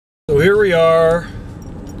So here we are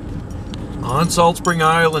on Salt Spring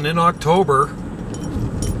Island in October,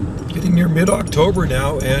 getting near mid-October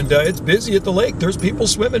now, and it's busy at the lake. There's people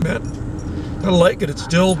swimming, man. Gotta like it. It's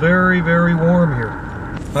still very, very warm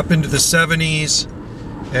here, up into the 70s,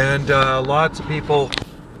 and lots of people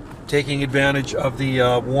taking advantage of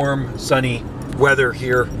the warm, sunny weather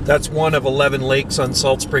here. That's one of 11 lakes on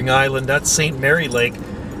Salt Spring Island. That's St. Mary Lake.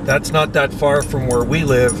 That's not that far from where we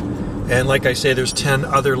live. And like I say, there's 10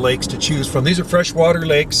 other lakes to choose from. These are freshwater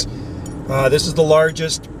lakes. This is the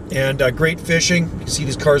largest, and great fishing. You can see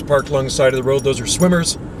these cars parked along the side of the road. Those are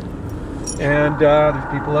swimmers. And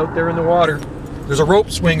there's people out there in the water. There's a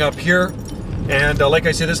rope swing up here. And like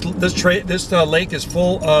I said, this lake is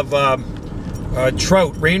full of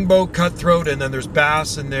trout, rainbow cutthroat, and then there's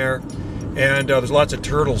bass in there. And there's lots of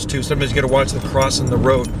turtles too. Sometimes you gotta watch them crossing the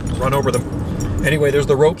road, run over them. Anyway, there's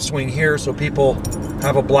the rope swing here, so people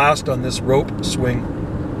have a blast on this rope swing.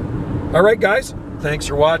 All right, guys, thanks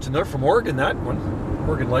for watching. They're from Oregon, that one.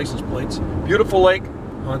 Oregon license plates. Beautiful lake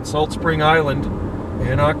on Salt Spring Island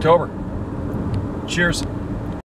in October. Cheers.